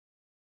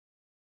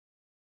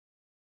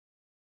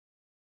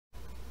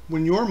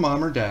When your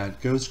mom or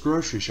dad goes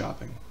grocery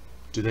shopping,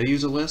 do they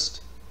use a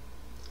list?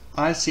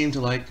 I seem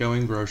to like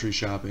going grocery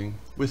shopping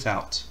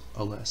without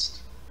a list.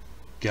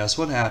 Guess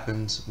what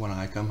happens when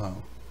I come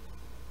home?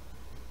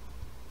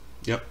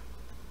 Yep,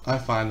 I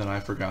find that I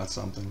forgot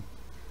something.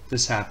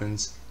 This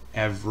happens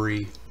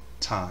every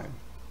time.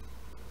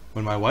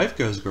 When my wife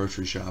goes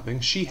grocery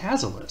shopping, she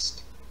has a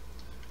list.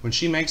 When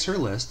she makes her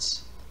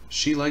lists,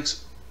 she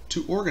likes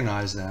to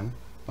organize them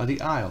by the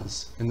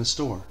aisles in the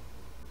store.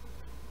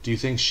 Do you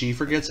think she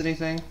forgets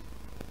anything?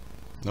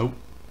 Nope,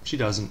 she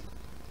doesn't.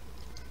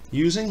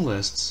 Using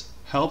lists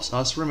helps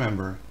us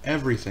remember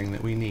everything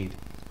that we need.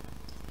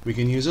 We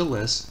can use a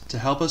list to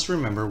help us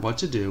remember what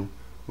to do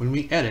when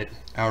we edit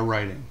our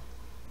writing.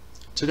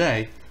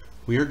 Today,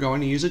 we are going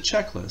to use a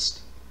checklist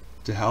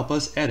to help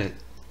us edit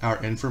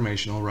our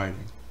informational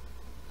writing.